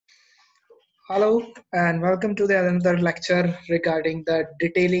Hello and welcome to the another lecture regarding the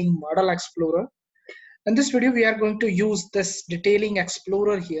detailing model explorer. In this video we are going to use this detailing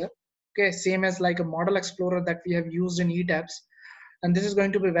explorer here. Okay, same as like a model explorer that we have used in ETABS, and this is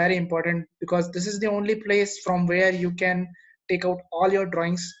going to be very important because this is the only place from where you can take out all your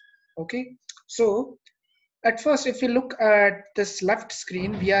drawings. Okay, so at first if you look at this left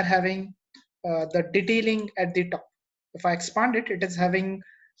screen, we are having the detailing at the top. If I expand it, it is having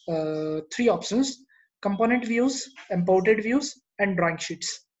three options: component views, imported views, and drawing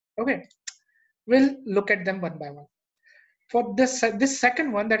sheets. Okay, we'll look at them one by one. For this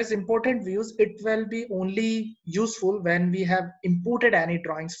second one, that is important views, it will be only useful when we have imported any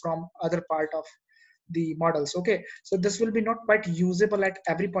drawings from other part of the models. Okay, so this will be not quite usable at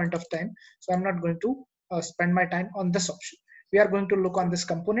every point of time, so I'm not going to spend my time on this option. We are going to look on this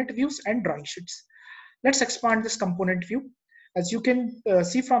component views and drawing sheets. Let's expand this component view. As you can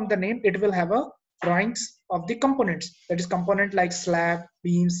see from the name, it will have a drawings of the components, that is component like slab,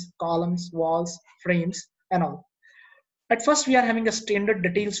 beams, columns, walls, frames, and all. At first, we are having a standard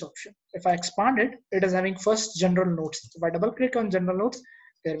details option. If I expand it, it is having first general notes. If I double click on general notes,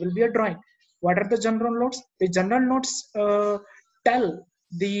 there will be a drawing. What are the general notes? The general notes tell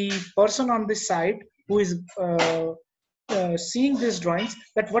the person on this side who is seeing these drawings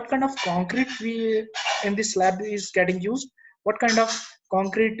that what kind of concrete we in this slab is getting used, what kind of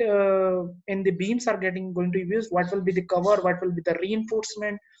concrete in the beams are going to be used, what will be the cover, what will be the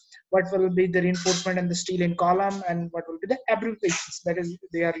reinforcement, what will be the reinforcement and the steel in column, and what will be the abbreviations, that is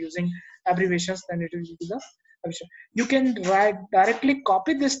they are using abbreviations, then it will be the abbreviation. You can directly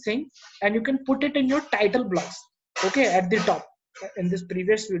copy this thing and you can put it in your title blocks. Okay, at the top. In this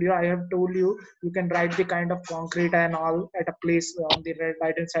previous video I have told you, you can write the kind of concrete and all at a place on the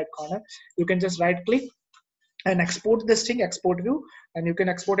right hand side corner. You can just right click and export this thing, export view, and you can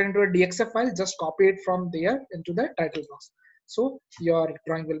export it into a DXF file. Just copy it from there into the title box, so your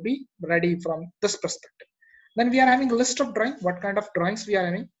drawing will be ready from this perspective. Then we are having a list of drawing, what kind of drawings we are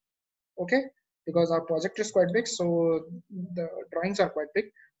having. Okay, because our project is quite big, so the drawings are quite big.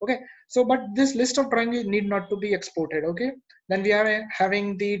 Okay, so but this list of drawing need not to be exported. Okay, then we are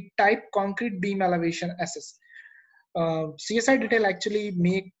having the type concrete beam elevation SS. CSI detail actually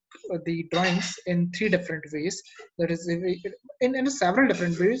make the drawings in three different ways. That is in several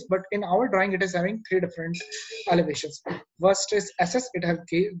different ways, but in our drawing it is having three different elevations. First is SS, it have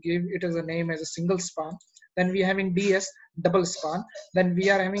gave it as a name as a single span. Then we are having DS, double span. Then we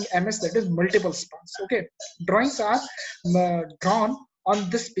are having MS, that is multiple spans. Okay, drawings are drawn on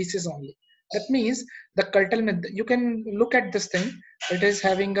this basis only. That means the curtailment, you can look at this thing, it is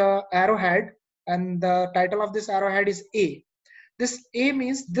having a arrowhead, and the title of this arrowhead is A. This A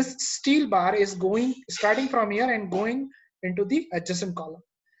means this steel bar is going starting from here and going into the adjacent column.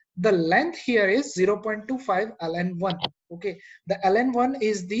 The length here is 0.25 ln1. Okay, the ln1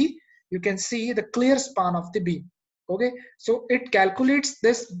 is the, you can see the clear span of the beam. Okay, so it calculates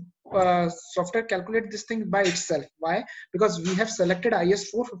this software calculate this thing by itself. Why? Because we have selected IS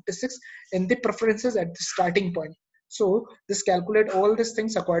 456 in the preferences at the starting point. So this calculate all these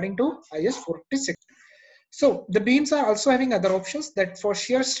things according to IS 456. So the beams are also having other options, that for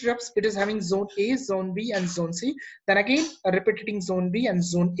shear strips, it is having zone A, zone B, and zone C. Then again, a repeating zone B and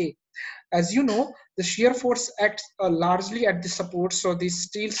zone A. As you know, the shear force acts largely at the support, so these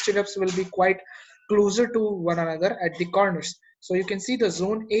steel stirrups will be quite closer to one another at the corners. So you can see the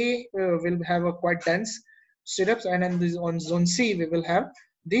zone A will have a quite dense stirrups, and then on zone C we will have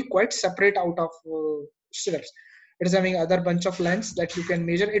the quite separate out of stirrups. It is having other bunch of lengths that you can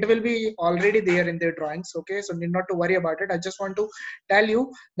measure. It will be already there in their drawings. Okay, so need not to worry about it. I just want to tell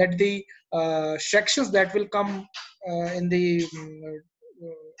you that the sections that will come in the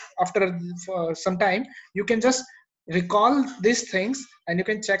after some time, you can just recall these things and you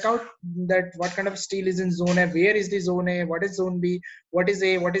can check out that what kind of steel is in zone A, where is the zone A, what is zone B, what is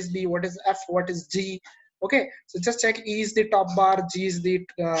A, what is B, what is F, what is G. Okay, so just check. E is the top bar, G is the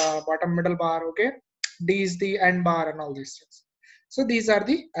bottom middle bar. Okay, D is the end bar, and all these things. So these are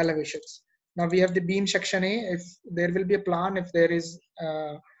the elevations. Now we have the beam section A. If there will be a plan, if there is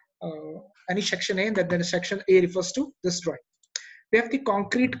any section A, then section A refers to this drawing. We have the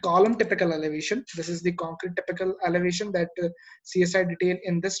concrete column typical elevation. This is the concrete typical elevation that CSI detail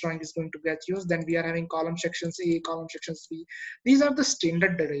in this drawing is going to get used. Then we are having column sections A, column sections B. These are the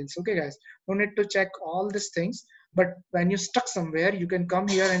standard details. Okay, guys, no need to check all these things. But when you stuck somewhere, you can come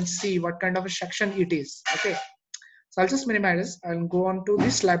here and see what kind of a section it is. Okay, so I'll just minimize. I'll go on to the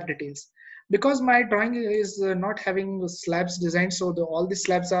slab details. Because my drawing is not having slabs designed, so all the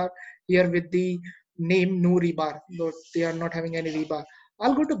slabs are here with the name no rebar. They are not having any rebar.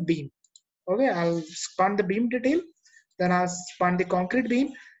 I'll go to beam. Okay, I'll expand the beam detail, then I'll expand the concrete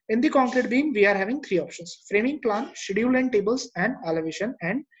beam. In the concrete beam, we are having three options: framing plan, schedule and tables, and elevation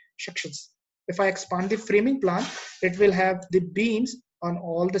and sections. If I expand the framing plan, it will have the beams on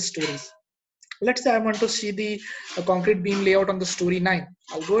all the stories. Let's say I want to see the concrete beam layout on the story 9.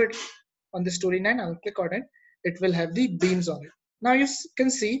 I'll go it on the story 9, I'll click on it. It will have the beams on it. Now you can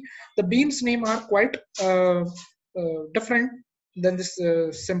see the beams name are quite different than this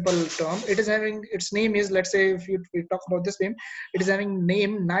simple term. It is having, its name is, let's say if we talk about this beam, it is having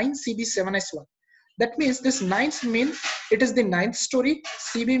name 9CB7S1. That means this ninth mean it is the ninth story.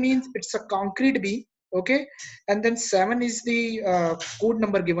 CB means it's a concrete beam. Okay, and then 7 is the code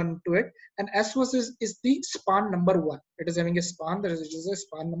number given to it, and S was is the span number 1. It is having a span, there is a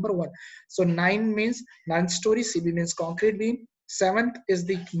span number 1. So 9 means ninth story, CB means concrete beam, 7th is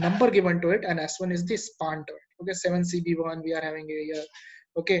the number given to it, and S1 is the span to it. Okay, 7 CB1 we are having a here.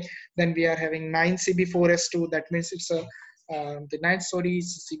 Okay, then we are having 9 CB4S2. That means it's a the ninth story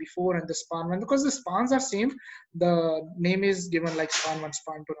is CB4 and the span 1. Because the spans are same, the name is given like span 1,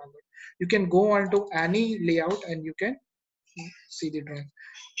 span 2 number. You can go on to any layout and you can see the drawing.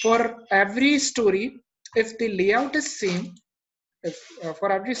 For every story, if the layout is same, if for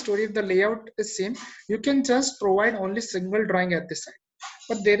every story if the layout is same, you can just provide only single drawing at this side.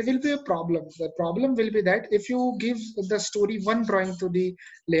 But there will be a problem. The problem will be that if you give the story one drawing to the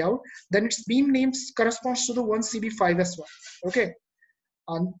layout, then its beam names corresponds to the 1CB5 as well. Okay,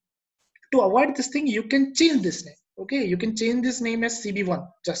 and to avoid this thing, you can change this name. Okay, you can change this name as CB1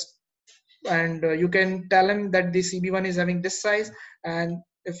 just, and you can tell him that the CB1 is having this size. And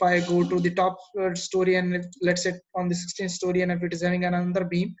if I go to the top story, and if, let's say on the 16th story, and if it is having another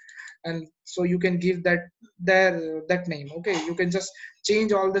beam, and so you can give that that name. Okay, you can just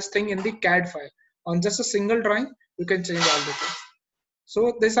change all this thing in the CAD file on just a single drawing. You can change all the things.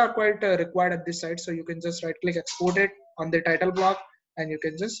 So these are quite required at this site. So you can just right click, export it on the title block, and you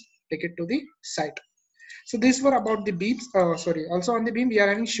can just take it to the site. So these were about the beams. Sorry, also on the beam we are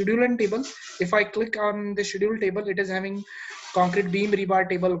having schedule and table. If I click on the schedule table, it is having concrete beam rebar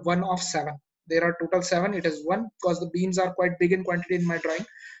table 1 of 7. There are total 7. It is 1 because the beams are quite big in quantity in my drawing.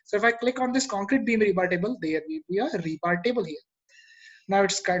 So if I click on this concrete beam rebar table, there will be a rebar table here. Now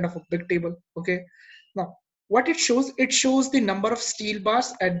it's kind of a big table. Okay, now what it shows the number of steel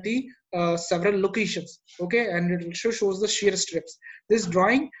bars at the several locations. Okay, and it also shows the shear strips. This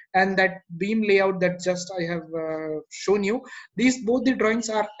drawing and that beam layout that just I have shown you, these both the drawings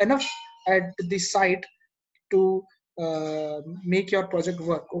are enough at the site to make your project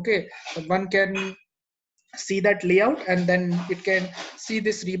work. Okay, one can see that layout, and then it can see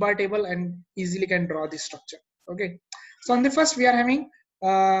this rebar table and easily can draw the structure. Okay, so on the first we are having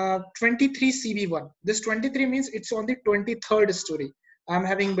 23 CB1. This 23 means it's on the 23rd story. I'm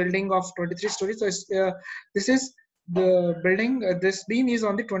having building of 23 stories. So this is the building. This beam is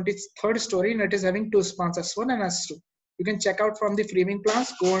on the 23rd story, and it is having two spans, S1 and S2. You can check out from the framing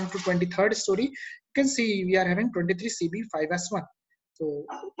plans, go on to 23rd story. You can see we are having 23 CB5S1. So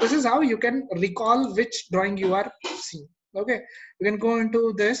this is how you can recall which drawing you are seeing. Okay, you can go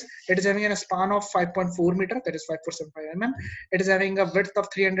into this. It is having a span of 5.4 meter, that is 5475 mm. It is having a width of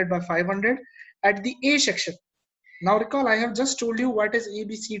 300 by 500 at the A section. Now recall, I have just told you what is A,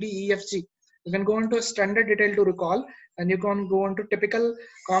 B, C, D, E, F, G. You can go into a standard detail to recall, and you can go into typical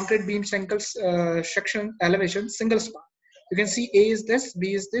concrete beam section elevation single span. You can see A is this,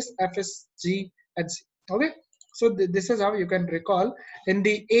 B is this, F is G, and C. Okay, so this is how you can recall. In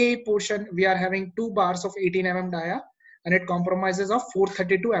the A portion, we are having 2 bars of 18 mm dia, and it compromises of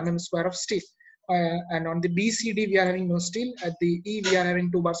 432 mm square of steel. And on the BCD, we are having no steel. At the E, we are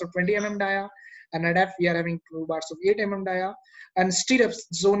having 2 bars of 20 mm dia, and at F, we are having 2 bars of 8 mm dia. And stirrups,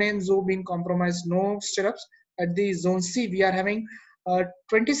 zone A and zone being compromised, no stirrups. At the zone C, we are having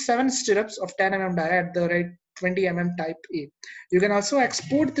 27 stirrups of 10 mm dia at the right 20 mm type A. You can also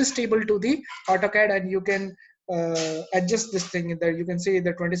export this table to the AutoCAD, and you can adjust this thing. That you can say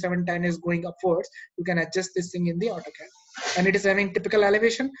the 2710 is going upwards. You can adjust this thing in the AutoCAD, and it is having typical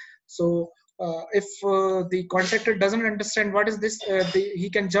elevation. So if the contractor doesn't understand what is this, he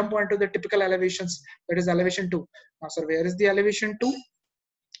can jump onto the typical elevations. That is elevation 2. Now, sir, where is the elevation 2?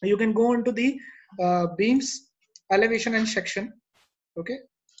 You can go into the beams elevation and section. Okay,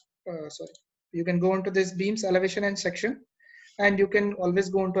 sorry. You can go into this beams elevation and section, and you can always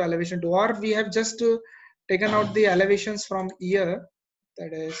go into elevation 2. Or we have just taken out the elevations from here.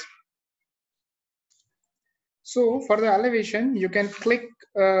 That is. So for the elevation, you can click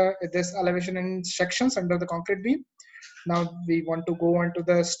this elevation and sections under the concrete beam. Now we want to go on to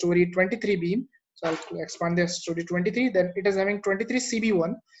the story 23 beam. So I'll expand the story 23. Then it is having 23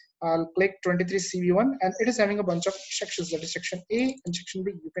 CB1. I'll click 23CV1 and it is having a bunch of sections, that is section A and section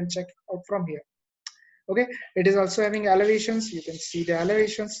B. You can check out from here. Okay, it is also having elevations. You can see the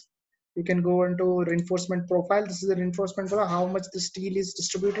elevations. You can go into reinforcement profile. This is the reinforcement profile, how much the steel is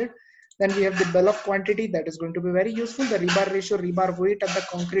distributed. Then we have the bill of quantity, that is going to be very useful. The rebar ratio, rebar weight, and the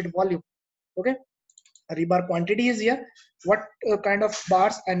concrete volume. Okay, rebar quantity is here. What kind of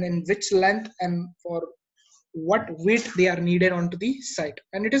bars and in which length and for what weight they are needed onto the site,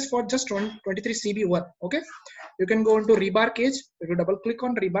 and it is for just 23CB1. Okay, you can go into rebar cage. If you double click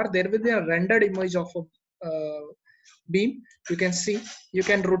on rebar, there will be a rendered image of a beam. You can see, you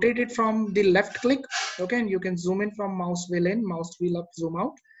can rotate it from the left click. Okay, and you can zoom in from mouse wheel in, mouse wheel up, zoom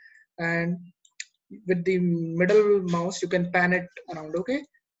out, and with the middle mouse you can pan it around. Okay,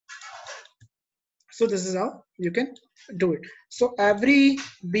 so this is how you can do it. So every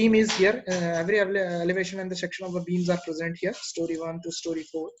beam is here, every elevation and the section of the beams are present here, story 1 to story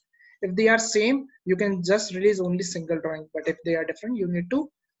 4. If they are same, you can just release only single drawing, but if they are different, you need to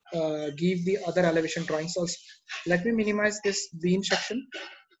give the other elevation drawings also. Let me minimize this beam section,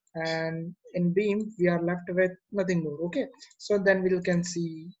 and in beam we are left with nothing more. Okay, so then we can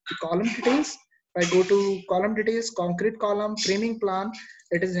see the column details. If I go to column details, concrete column, framing plan,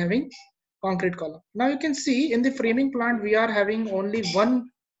 it is having concrete column. Now you can see in the framing plan we are having only one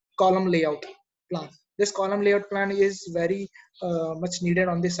column layout plan. This column layout plan is very much needed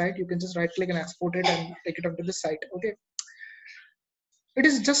on this site. You can just right click and export it and take it onto the site. Okay, it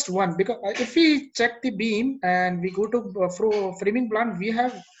is just one, because if we check the beam and we go to framing plan, we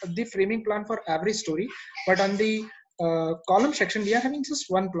have the framing plan for every story, but on the column section we are having just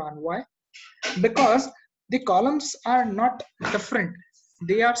one plan. Why? Because the columns are not different,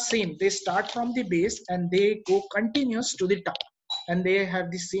 they are same. They start from the base and they go continuous to the top, and they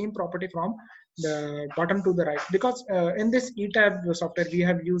have the same property from the bottom to the right. Because in this etab software we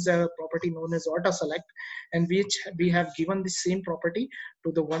have used a property known as auto select, and which we have given the same property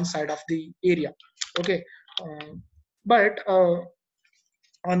to the one side of the area. Okay, but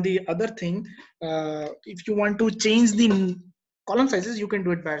on the other thing, if you want to change the column sizes, you can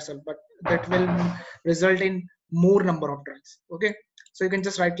do it by yourself, but that will result in more number of drawings. Okay, so you can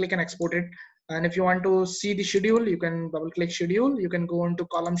just right click and export it. And if you want to see the schedule, you can double click schedule. You can go into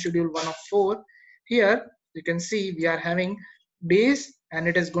column schedule 1 of 4. Here you can see we are having base, and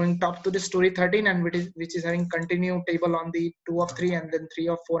it is going top to the story 13, and which is having continue table on the 2 of 3 and then 3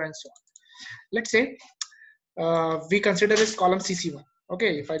 of 4 and so on. Let's say we consider this column CC1.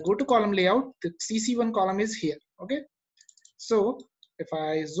 Okay, if I go to column layout, the CC1 column is here. Okay, so if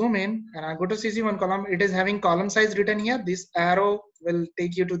I zoom in and I go to CC1 column, it is having column size written here. This arrow will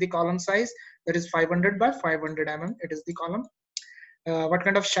take you to the column size, that is 500 by 500 mm. It is the column. What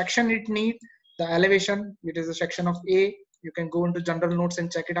kind of section it need? The elevation, it is a section of A. You can go into general notes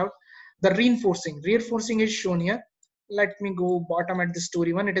and check it out. The reinforcing is shown here. Let me go bottom at the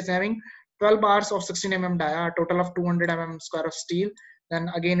story 1. It is having 12 bars of 16 mm dia, a total of 200 mm square of steel. Then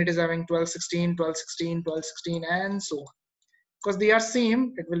again it is having 12 16 12 16 12 16 and so on. Because they are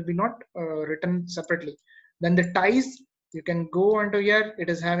same, it will be not written separately. Then the ties, you can go onto here. It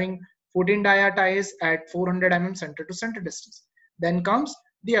is having 14 dia ties at 400 mm center to center distance. Then comes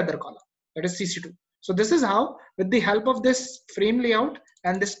the other column, that is CC2. So this is how, with the help of this frame layout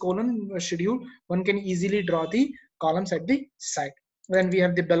and this column schedule, one can easily draw the columns at the side. Then we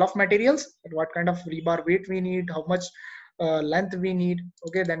have the bill of materials, what kind of rebar weight we need, how much length we need.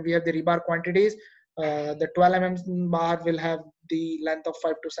 Okay, then we have the rebar quantities. The 12 mm bar will have the length of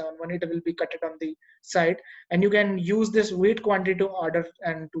 5 to 7. It will be cut on the side, and you can use this weight quantity to order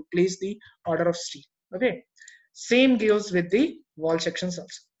and to place the order of steel. Okay, same goes with the wall sections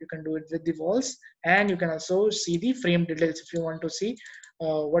also. You can do it with the walls, and you can also see the frame details. If you want to see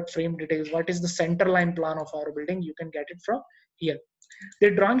what frame details, what is the center line plan of our building, you can get it from here.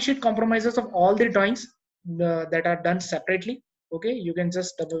 The drawing sheet compromises of all the drawings that are done separately. Okay, you can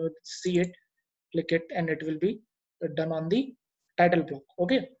just see it, click it, and it will be done on the title block.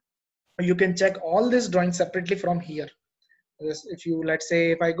 Okay, you can check all these drawings separately from here. If you, let's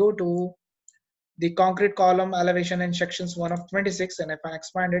say, if I go to the concrete column elevation in sections 1 of 26, and if I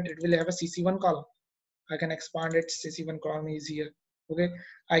expand it, it will have a CC1 column. I can expand it. CC1 column is here. Okay,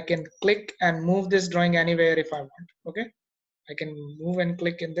 I can click and move this drawing anywhere if I want. Okay, I can move and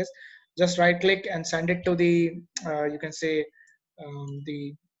click in this. Just right click and send it to the you can say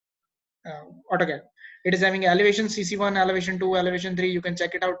the AutoCAD. It is having elevation CC1, elevation 2, elevation 3. You can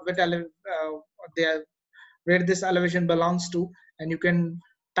check it out with where this elevation belongs to, and you can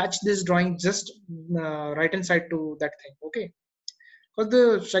touch this drawing just right inside to that thing. Okay, because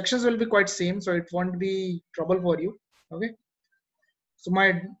the sections will be quite same, so it won't be trouble for you. Okay, So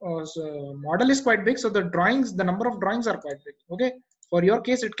my model is quite big, so the drawings, the number of drawings are quite big. Okay, for your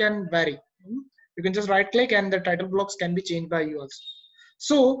case it can vary. You can just right click and the title blocks can be changed by you also.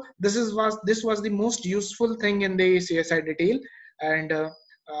 So this was the most useful thing in the CSI detail, and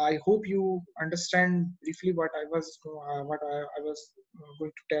I hope you understand briefly what I was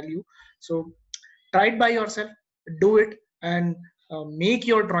going to tell you. So try it by yourself, do it, and make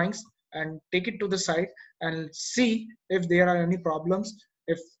your drawings and take it to the site and see if there are any problems.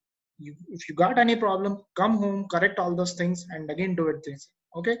 If you got any problem, come home, correct all those things, and again do it this.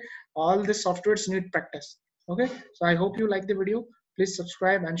 Okay, all these softwares need practice. Okay, so I hope you like the video. Please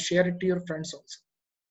subscribe and share it to your friends also.